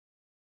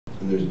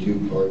And there's two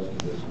parts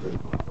to this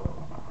crystal.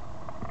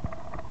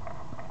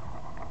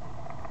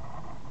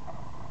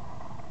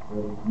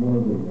 There's more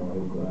than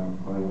one black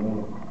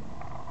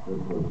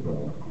crystal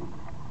cell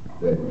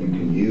that you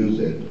can use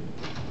it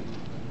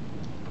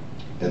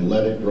and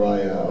let it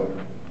dry out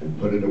and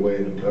put it away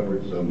in a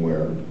cupboard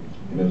somewhere.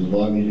 And as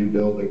long as you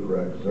build the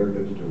correct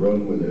circuits to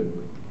run with it,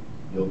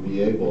 you'll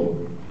be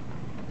able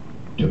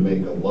to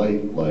make a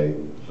light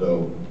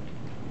so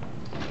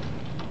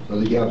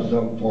that you have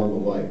some form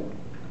of light.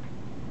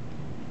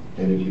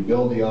 And if you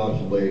build the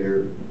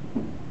oscillator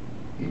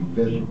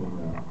efficiently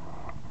enough,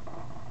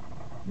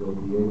 you'll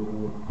be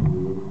able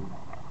to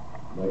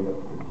light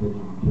up the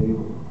kitchen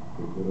table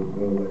with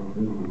no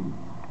electricity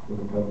with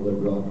a couple of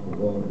drops of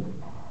water.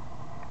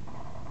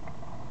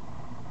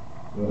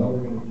 So how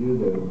we're going to do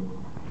this,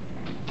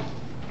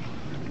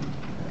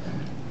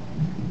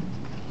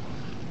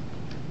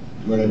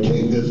 we're going to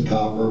take this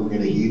copper, we're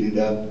going to heat it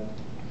up,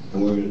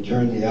 and we're going to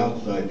turn the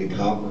outside to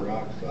copper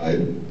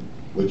oxide,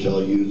 which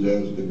I'll use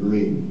as the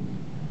green.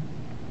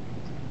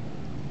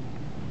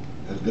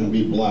 That's going to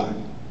be black.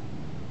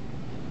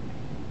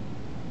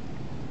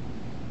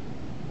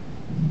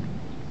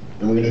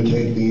 And we're going to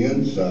take the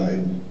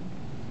inside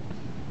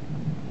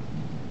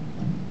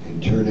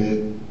and turn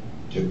it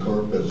to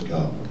corpus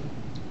copper.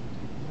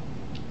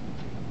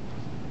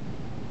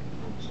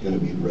 It's going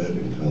to be red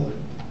in color.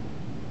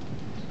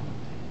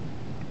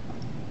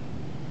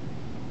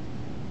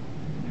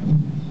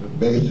 So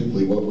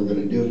basically what we're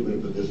going to do is we're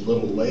going to put this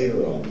little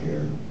layer on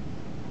here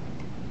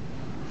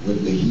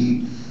with the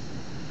heat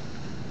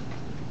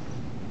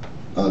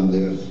on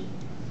this.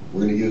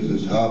 We're going to use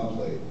this hot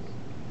plate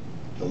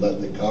to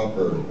let the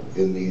copper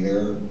in the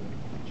air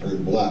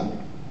turn black.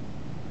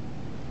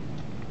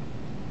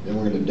 Then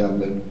we're going to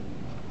dump it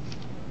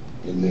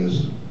in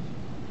this,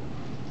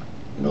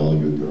 and all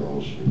you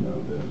girls should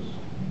know this,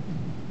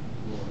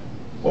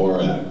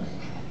 borax.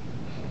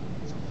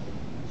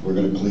 We're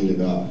going to clean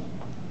it off.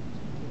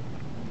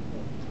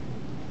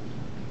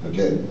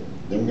 Okay,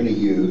 then we're going to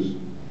use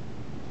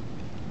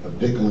a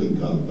pickling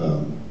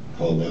compound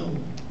called elm.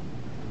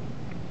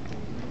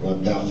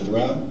 Want to pass it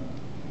around?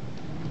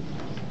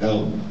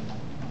 Elm.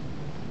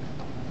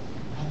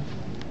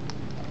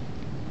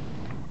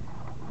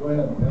 Go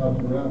ahead and pass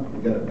it around.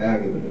 We got a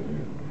bag of it in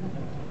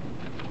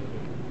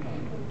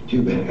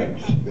here. 2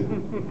 bags.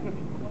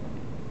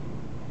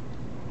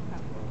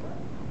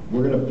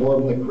 We're going to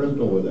form the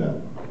crystal with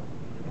that.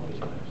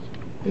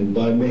 And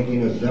by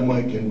making a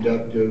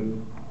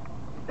semiconductive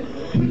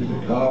piece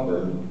of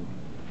copper,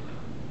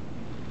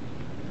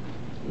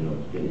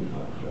 it's getting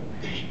hot.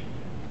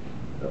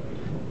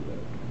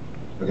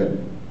 Okay.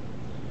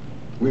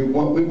 We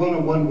want a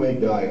one-way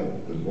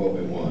diode is what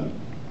we want.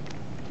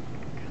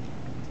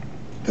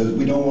 Because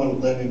we don't want to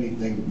let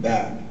anything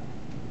back.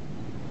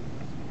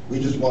 We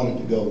just want it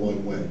to go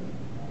one way.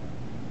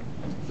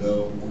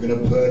 So we're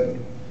going to put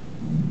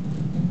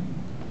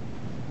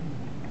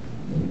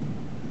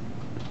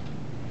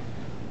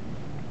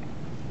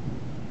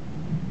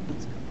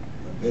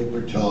a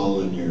paper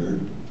towel in here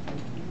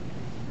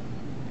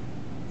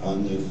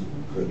on this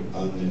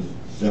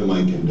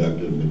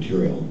semiconductive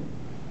material,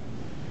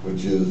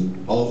 which is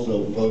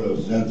also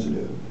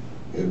photosensitive.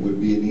 It would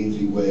be an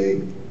easy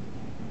way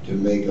to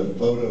make a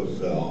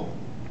photocell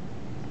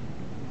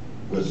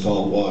with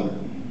salt water,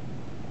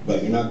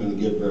 but you're not going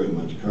to get very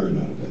much current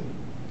out of it.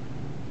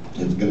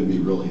 It's going to be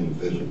really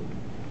inefficient.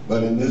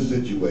 But in this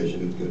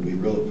situation, it's going to be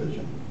real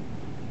efficient.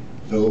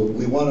 So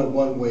we want a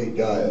one-way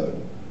diode,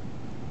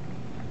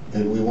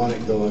 and we want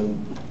it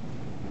going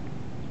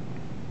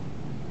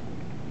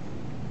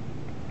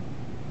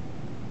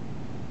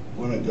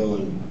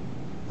in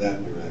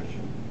that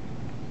direction,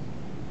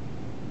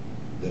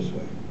 this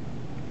way.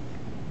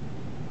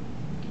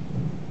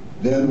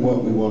 Then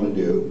what we want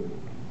to do,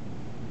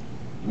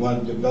 we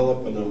want to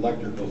develop an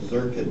electrical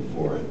circuit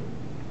for it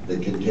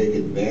that can take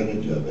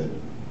advantage of it.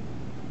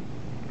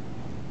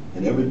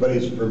 And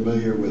everybody's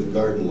familiar with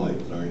garden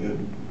lights, aren't you?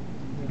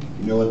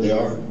 You know what they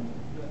are?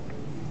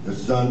 The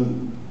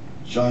sun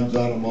shines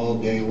on them all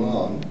day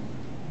long,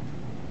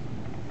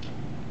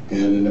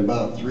 and in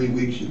about 3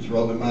 weeks you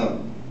throw them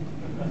out.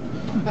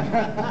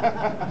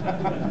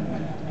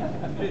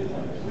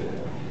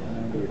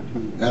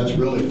 That's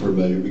really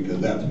familiar because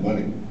that's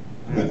money.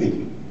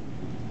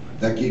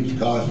 That keeps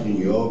costing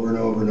you over and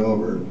over and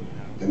over.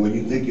 And when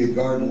you think your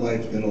garden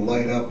light's going to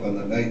light up on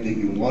the night that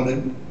you want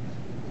it,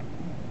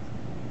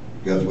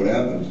 guess what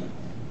happens?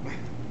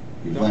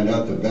 You find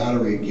out the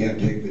battery can't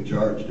take the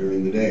charge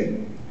during the day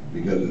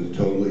because it's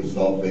totally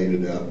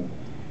sulfated up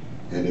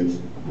and it's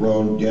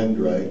grown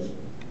dendrites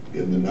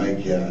in the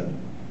NiCad.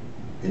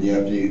 And you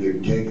have to either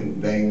take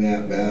and bang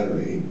that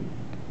battery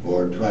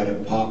or try to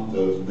pop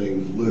those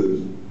things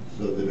loose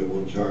so that it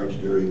will charge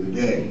during the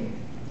day.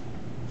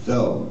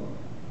 So,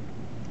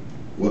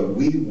 what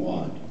we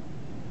want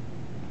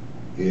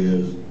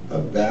is a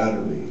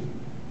battery,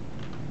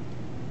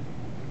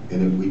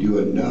 and if we do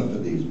enough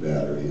of these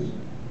batteries,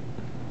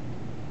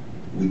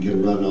 we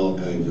can run all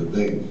kinds of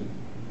things.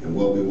 And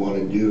what we want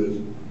to do is,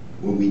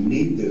 when we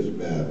need this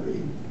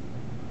battery,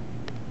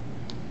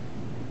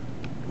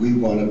 we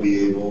want to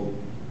be able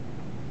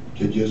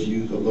to just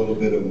use a little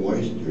bit of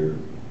moisture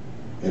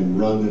and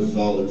run a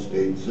solid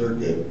state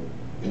circuit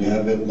and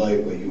have it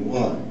light what you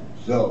want.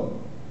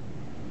 So,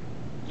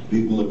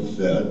 people have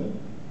said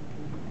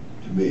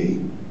to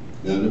me,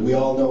 now do we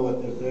all know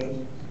what this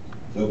is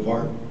so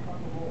far?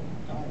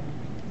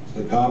 It's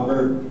the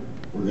copper.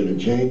 We're going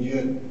to change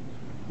it.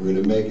 We're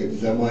going to make it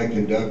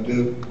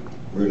semi-conductive.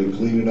 We're going to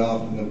clean it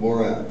off in the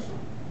borax.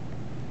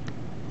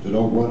 So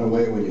don't run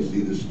away when you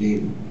see the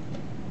steam.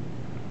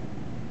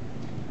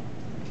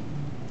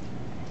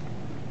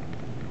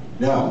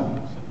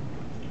 Now,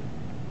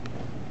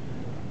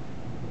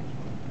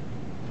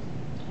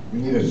 we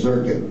need a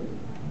circuit.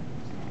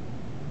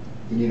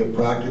 We need a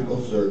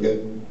practical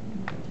circuit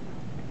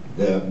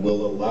that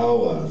will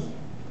allow us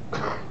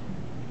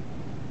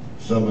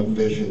some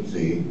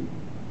efficiency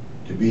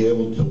to be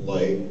able to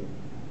light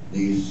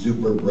these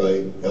super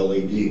bright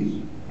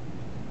LEDs.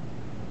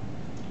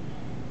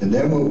 And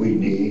then what we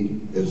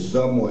need is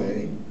some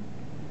way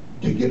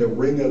to get a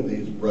ring of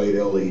these bright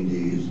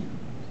LEDs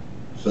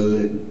so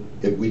that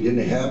if we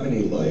didn't have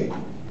any light,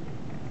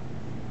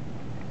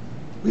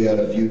 we had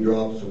a few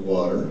drops of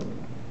water,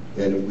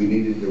 and if we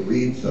needed to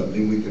read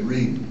something, we could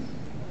read.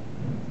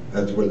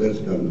 That's where this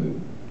comes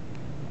in.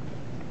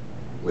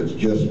 It's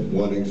just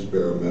one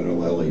experimental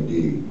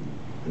LED.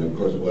 And of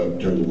course, we'll have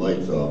to turn the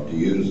lights off to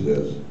use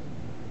this.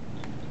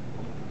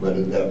 But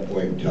at that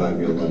point in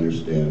time, you'll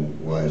understand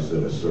why I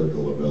said a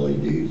circle of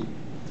LEDs.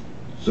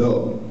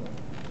 So,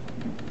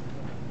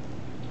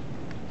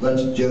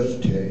 let's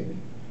just take,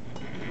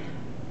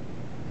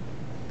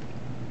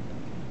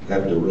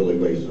 have to really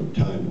waste some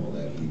time while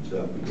that heats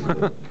up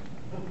because it's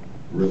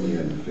really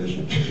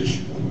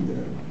inefficient on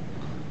there.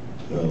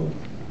 So,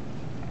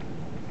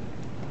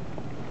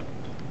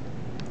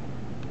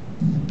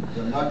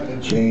 I'm not going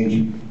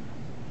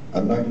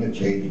to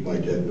change my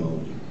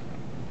technology.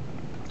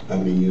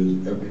 I'm going to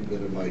use every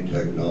bit of my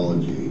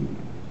technology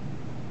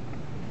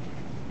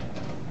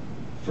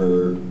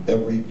for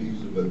every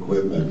piece of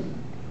equipment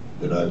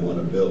that I want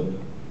to build.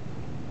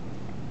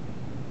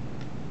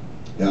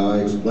 Now, I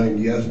explained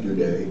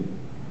yesterday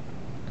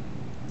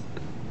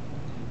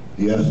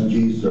the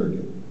SG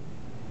circuit.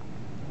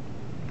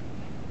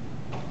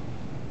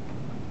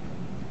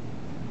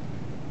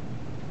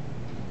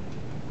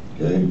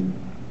 Okay?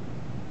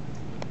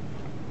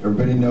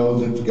 Everybody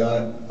knows it's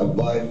got a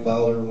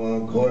bi-Fowler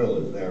wound coil,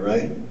 is that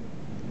right?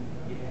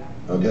 Yeah.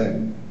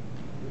 Okay.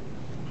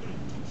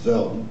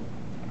 So,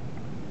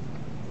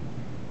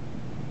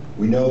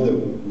 we know that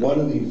one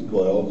of these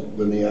coils,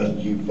 when the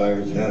SG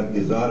fires,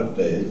 is out of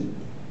phase,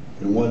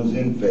 and one's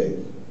in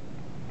phase.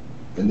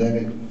 And then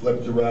it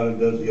flips around and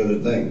does the other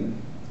thing.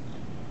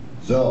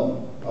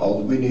 So,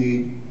 all we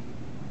need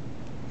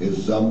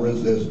is some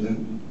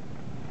resistance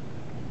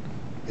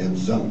and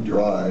some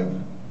drive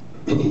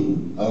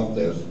of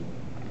this,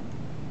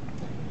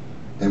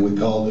 and we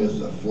call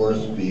this a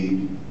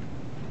 4-speed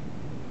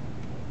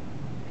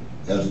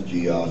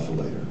SG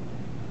oscillator.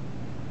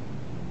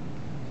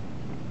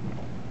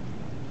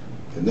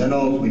 And then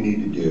all we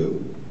need to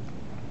do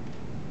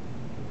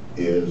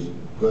is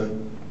put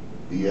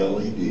the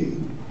LED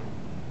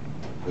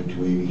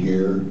between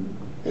here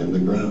and the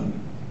ground.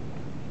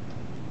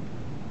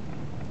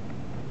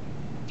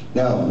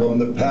 Now, from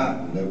the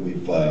patent that we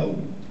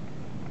filed,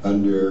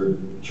 under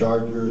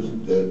chargers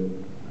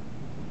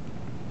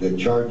that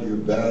charge your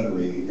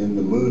battery in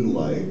the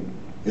moonlight,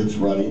 it's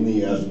running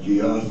the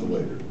SG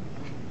oscillator.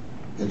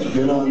 It's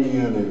been on the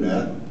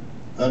internet.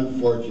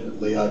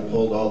 Unfortunately, I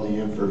pulled all the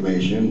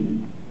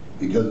information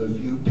because a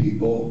few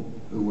people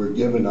who were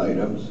given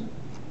items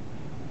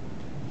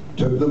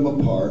took them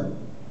apart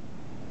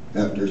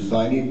after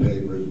signing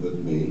papers with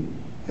me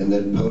and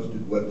then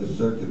posted what the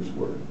circuits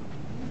were.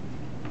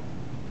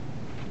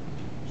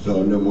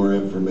 So no more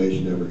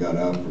information ever got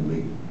out from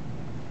me.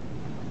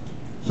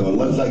 So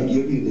unless I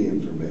give you the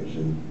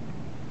information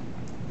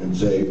and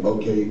say,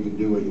 okay, you can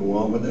do what you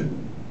want with it,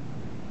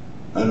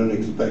 I don't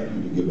expect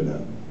you to give it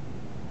up.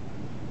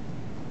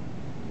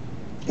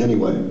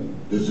 Anyway,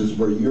 this is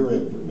for your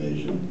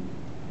information,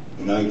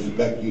 and I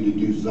expect you to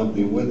do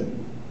something with it,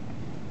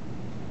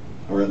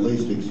 or at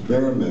least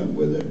experiment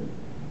with it,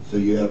 so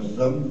you have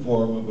some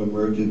form of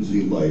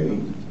emergency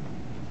lighting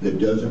that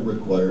doesn't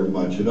require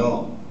much at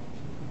all.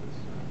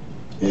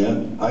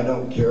 And I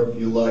don't care if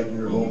you light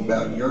your whole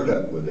backyard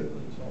up with it.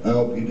 I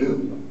hope you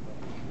do.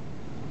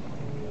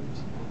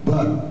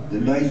 But the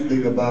nice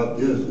thing about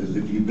this is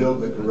if you build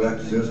the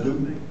correct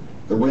system,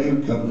 the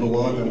rain comes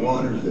along and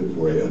waters it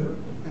for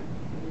you,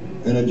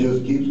 and it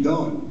just keeps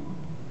going.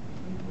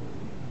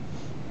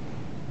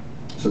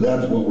 So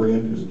that's what we're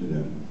interested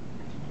in.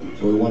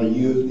 So we want to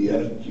use the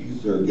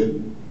SG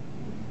circuit,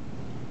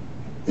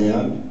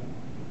 and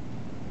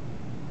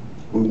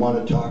we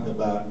want to talk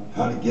about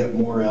how to get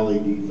more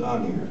LEDs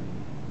on here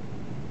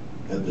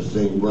at the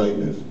same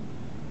brightness.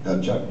 Now,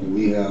 Chuck, do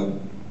we have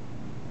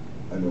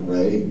an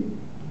array?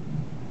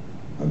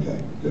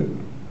 Okay.